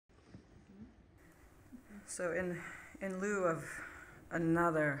So in lieu of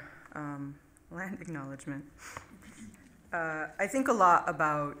another land acknowledgement, I think a lot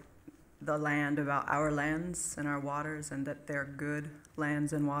about the land, about our lands and our waters, and that they're good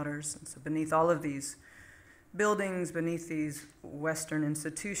lands and waters. And so beneath all of these buildings, beneath these Western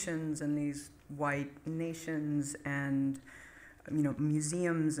institutions and these white nations and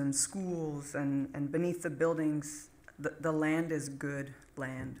museums and schools and beneath the buildings, the land is good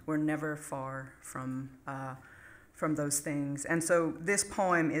land. We're never far from those things. And so this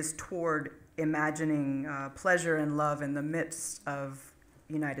poem is toward imagining pleasure and love in the midst of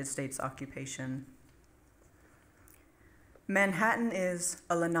United States occupation. Manhattan is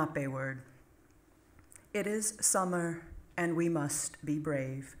a Lenape word. It is summer, and we must be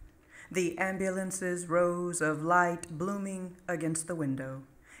brave. The ambulance's rows of light blooming against the window.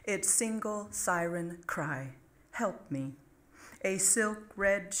 Its single siren cry, help me. A silk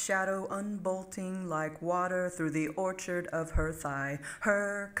red shadow unbolting like water through the orchard of her thigh.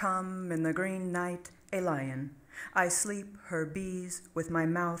 Her come in the green night, a lion. I sleep her bees with my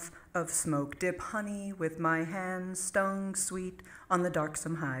mouth of smoke, dip honey with my hands stung sweet on the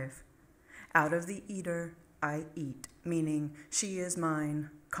darksome hive. Out of the eater I eat, meaning she is mine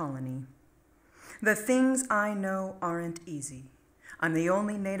colony. The things I know aren't easy. I'm the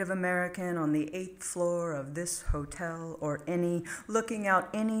only Native American on the 8th floor of this hotel or any, looking out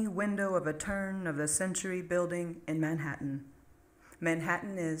any window of a turn of the century building in Manhattan.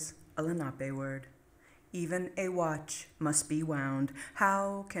 Manhattan is a Lenape word. Even a watch must be wound.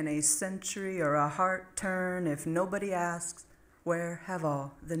 How can a century or a heart turn if nobody asks, where have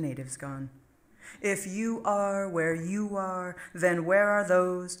all the natives gone? If you are where you are, then where are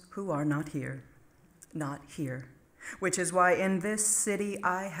those who are not here? Not here. Which is why in this city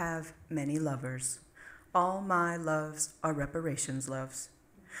I have many lovers. All my loves are reparations loves.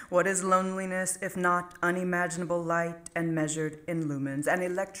 What is loneliness if not unimaginable light and measured in lumens? An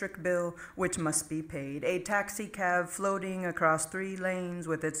electric bill which must be paid. A taxi cab floating across 3 lanes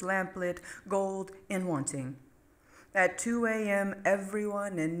with its lamplit gold in wanting. At 2 a.m.,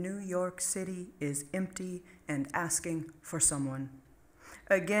 everyone in New York City is empty and asking for someone.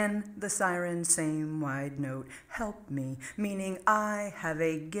 Again, the siren's same wide note, help me, meaning I have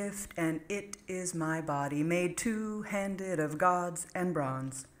a gift and it is my body, made two-handed of gods and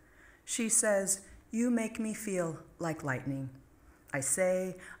bronze. She says, you make me feel like lightning. I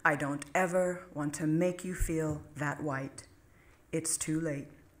say, I don't ever want to make you feel that white. It's too late.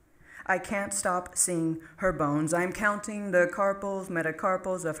 I can't stop seeing her bones. I'm counting the carpals,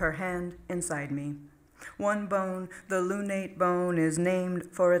 metacarpals of her hand inside me. One bone, the lunate bone, is named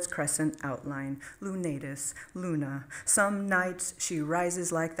for its crescent outline. Lunatus, Luna. Some nights she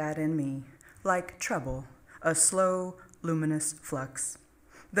rises like that in me, like trouble, a slow, luminous flux.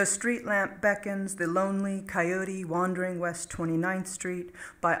 The street lamp beckons the lonely coyote wandering West 29th Street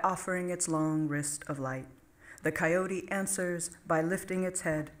by offering its long wrist of light. The coyote answers by lifting its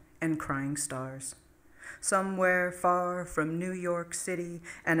head and crying stars. Somewhere far from New York City,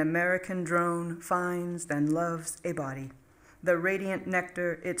 an American drone finds then loves a body. The radiant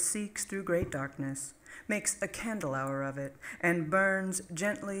nectar it seeks through great darkness, makes a candle hour of it, and burns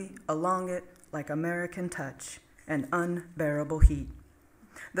gently along it like American touch, an unbearable heat.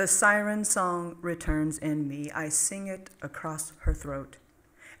 The siren song returns in me. I sing it across her throat.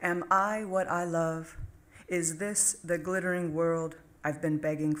 Am I what I love? Is this the glittering world I've been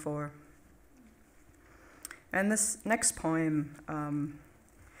begging for? And this next poem, I'm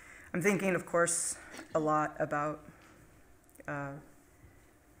thinking, of course, a lot about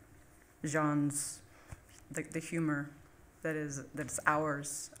Jaune's, the humor that's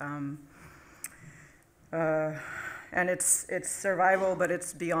ours. And it's survival, but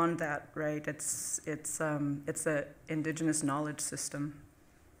it's beyond that, right? It's a indigenous knowledge system.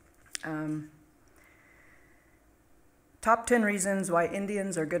 Top 10 reasons why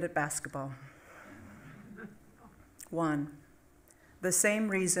Indians are good at basketball. 1, the same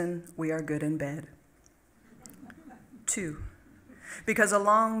reason we are good in bed. 2, because a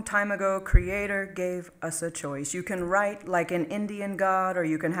long time ago, Creator gave us a choice. You can write like an Indian god, or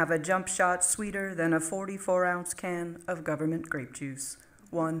you can have a jump shot sweeter than a 44-ounce can of government grape juice.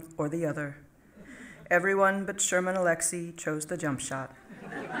 One or the other. Everyone but Sherman Alexie chose the jump shot.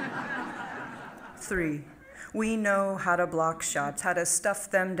 3, we know how to block shots, how to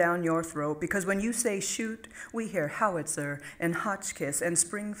stuff them down your throat, because when you say shoot, we hear howitzer and Hotchkiss and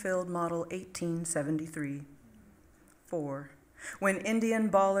Springfield Model 1873. 4, when Indian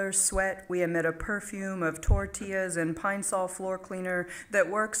ballers sweat, we emit a perfume of tortillas and Pine Sol floor cleaner that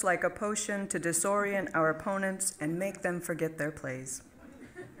works like a potion to disorient our opponents and make them forget their plays.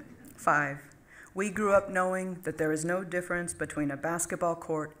 5, We grew up knowing that there is no difference between a basketball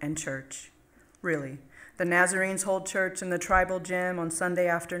court and church. Really, the Nazarenes hold church in the tribal gym on Sunday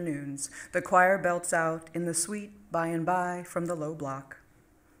afternoons. The choir belts out in the sweet by and by from the low block.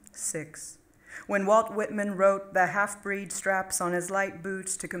 6. When Walt Whitman wrote the half-breed straps on his light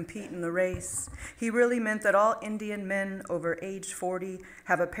boots to compete in the race, he really meant that all Indian men over age 40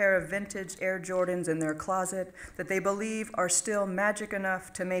 have a pair of vintage Air Jordans in their closet that they believe are still magic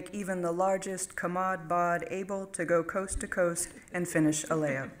enough to make even the largest Kamad bod able to go coast to coast and finish a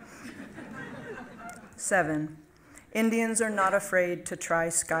layup. 7. Indians are not afraid to try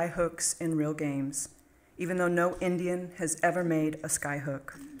sky hooks in real games, even though no Indian has ever made a sky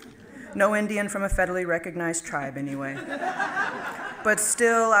hook. No Indian from a federally recognized tribe, anyway. But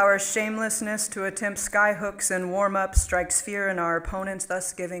still, our shamelessness to attempt sky hooks in warm-up strikes fear in our opponents,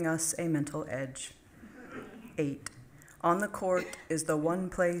 thus giving us a mental edge. 8. On the court is the one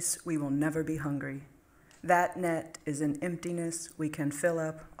place we will never be hungry. That net is an emptiness we can fill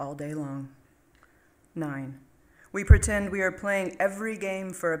up all day long. 9. We pretend we are playing every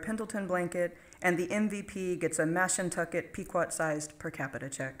game for a Pendleton blanket, and the MVP gets a Mashantucket Pequot-sized per capita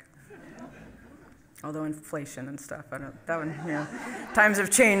check. Although inflation and stuff, that one, times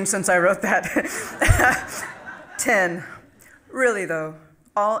have changed since I wrote that. 10. Really though,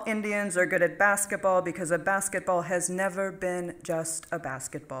 all Indians are good at basketball because a basketball has never been just a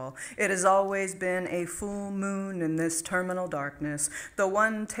basketball. It has always been a full moon in this terminal darkness, the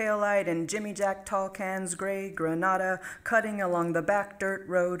one taillight in Jimmy Jack Tall Can's gray Granada cutting along the back dirt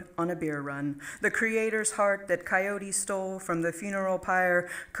road on a beer run, the creator's heart that Coyote stole from the funeral pyre,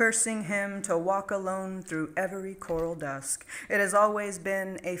 cursing him to walk alone through every coral dusk. It has always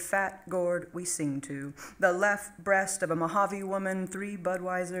been a fat gourd we sing to, the left breast of a Mojave woman, 3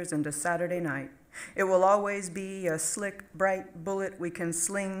 Budweisers into Saturday night. It will always be a slick, bright bullet we can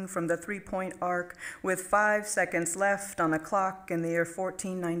sling from the 3-point arc with 5 seconds left on a clock in the year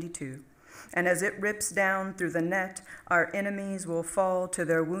 1492. And as it rips down through the net, our enemies will fall to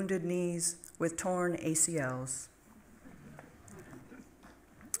their wounded knees with torn ACLs.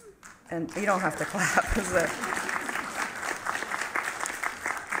 And you don't have to clap.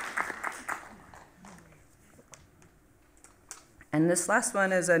 And this last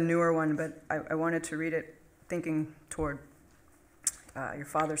one is a newer one, but I wanted to read it thinking toward your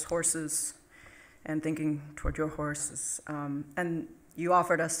father's horses and thinking toward your horses. And you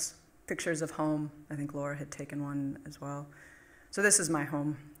offered us pictures of home. I think Laura had taken one as well. So this is my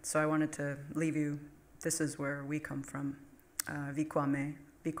home. So I wanted to leave you. This is where we come from. Vikwame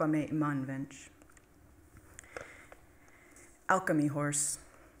Imanvench. Alchemy horse.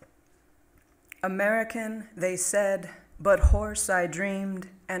 American, they said, but horse I dreamed,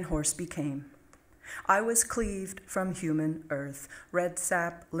 and horse became. I was cleaved from human earth, red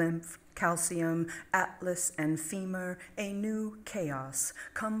sap, lymph, calcium, atlas, and femur, a new chaos,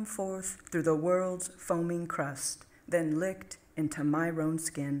 come forth through the world's foaming crust, then licked into my roan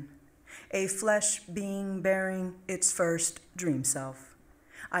skin. A flesh being bearing its first dream self.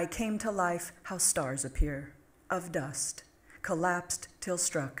 I came to life how stars appear, of dust, collapsed till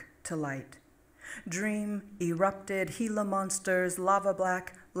struck to light. Dream erupted Gila monsters, lava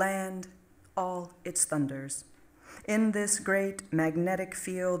black, land, all its thunders. In this great magnetic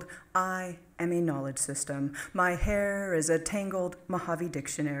field, I am a knowledge system. My hair is a tangled Mojave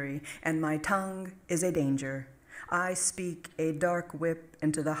dictionary, and my tongue is a danger. I speak a dark whip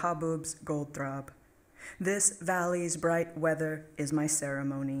into the habub's gold throb. This valley's bright weather is my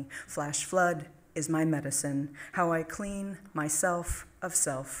ceremony. Flash flood is my medicine, how I clean myself of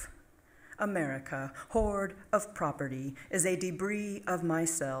self. America, hoard of property, is a debris of my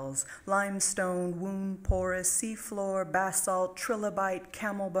cells, limestone, wound porous, seafloor, basalt, trilobite,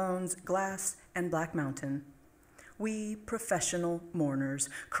 camel bones, glass, and Black Mountain. We professional mourners,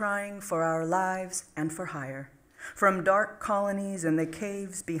 crying for our lives and for hire. From dark colonies in the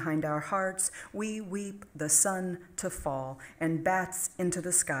caves behind our hearts, we weep the sun to fall and bats into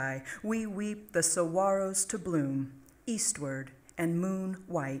the sky. We weep the saguaros to bloom, eastward, and moon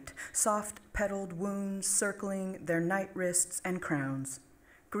white, soft-petaled wounds circling their night wrists and crowns.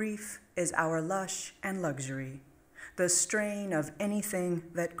 Grief is our lush and luxury, the strain of anything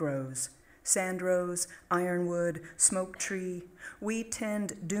that grows. Sandrose, ironwood, smoke tree. We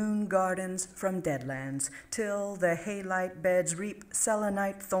tend dune gardens from deadlands, till the haylight beds reap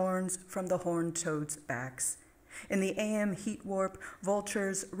selenite thorns from the horned toads' backs. In the AM heat warp,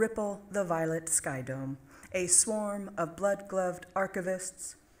 vultures ripple the violet sky dome. A swarm of blood-gloved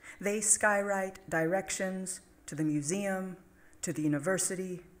archivists. They skywrite directions to the museum, to the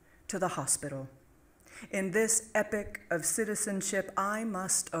university, to the hospital. In this epic of citizenship, I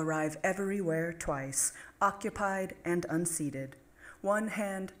must arrive everywhere twice, occupied and unseated. One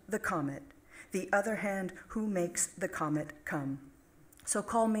hand, the comet. The other hand, who makes the comet come. So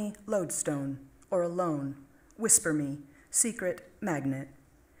call me lodestone or alone. Whisper me, secret magnet.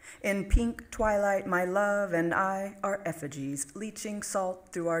 In pink twilight, my love and I are effigies, leaching salt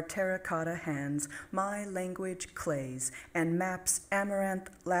through our terracotta hands, my language clays, and maps amaranth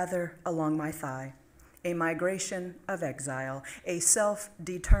lather along my thigh. A migration of exile, a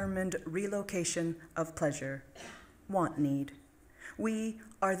self-determined relocation of pleasure. Want-need. We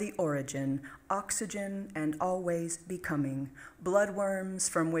are the origin, oxygen and always becoming, bloodworms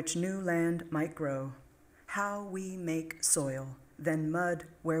from which new land might grow. How we make soil, then mud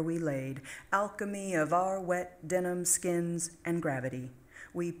where we laid, alchemy of our wet denim skins and gravity.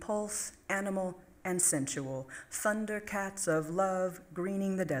 We pulse, animal and sensual, thundercats of love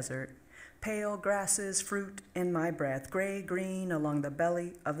greening the desert. Pale grasses fruit in my breath, gray-green along the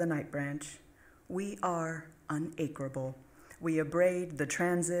belly of the night branch. We are unacreable. We abrade the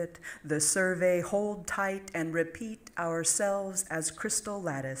transit, the survey, hold tight and repeat ourselves as crystal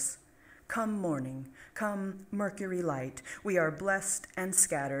lattice. Come morning, come mercury light, we are blessed and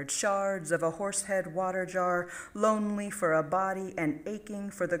scattered, shards of a horsehead water jar, lonely for a body and aching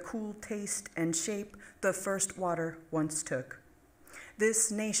for the cool taste and shape the first water once took.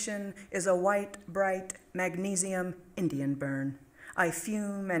 This nation is a white, bright, magnesium Indian burn. I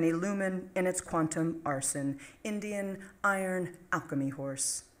fume and illumine in its quantum arson, Indian iron alchemy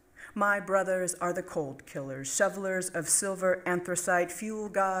horse. My brothers are the cold killers, shovelers of silver anthracite, fuel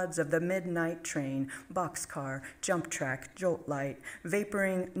gods of the midnight train, boxcar, jump track, jolt light,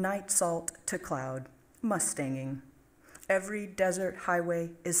 vaporing night salt to cloud, mustanging. Every desert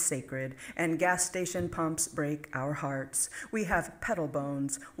highway is sacred, and gas station pumps break our hearts. We have pedal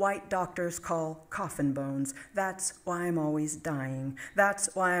bones, white doctors call coffin bones. That's why I'm always dying.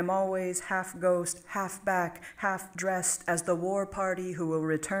 That's why I'm always half ghost, half back, half dressed as the war party who will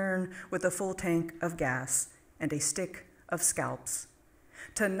return with a full tank of gas and a stick of scalps.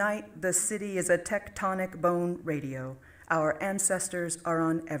 Tonight, the city is a tectonic bone radio. Our ancestors are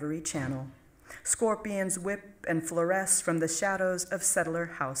on every channel. Scorpions whip and fluoresce from the shadows of settler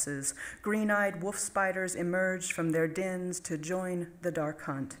houses. Green-eyed wolf spiders emerge from their dens to join the dark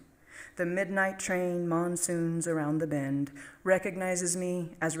hunt. The midnight train monsoons around the bend, recognizes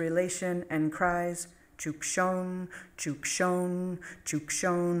me as relation and cries, "Chukshon, Chukshon,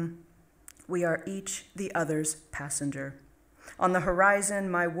 Chukshon." We are each the other's passenger. On the horizon,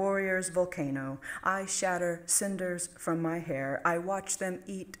 my warrior's volcano. I shatter cinders from my hair. I watch them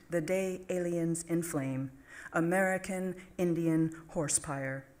eat the day aliens inflame. American Indian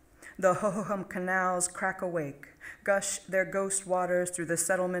horsepire. The Hohohum canals crack awake, gush their ghost waters through the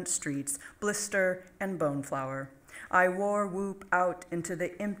settlement streets, blister and boneflower. I war whoop out into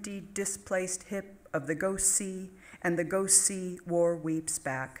the empty, displaced hip of the ghost sea, and the ghost sea war weeps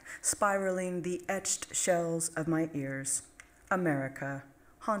back, spiraling the etched shells of my ears. America,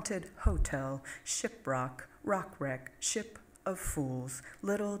 haunted hotel, shiprock, rock wreck, ship of fools,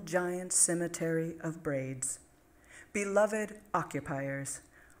 little giant cemetery of braids. Beloved occupiers,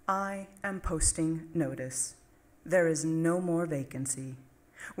 I am posting notice. There is no more vacancy.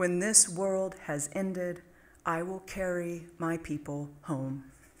 When this world has ended, I will carry my people home.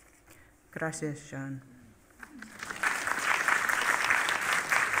 Gracias, Jaune.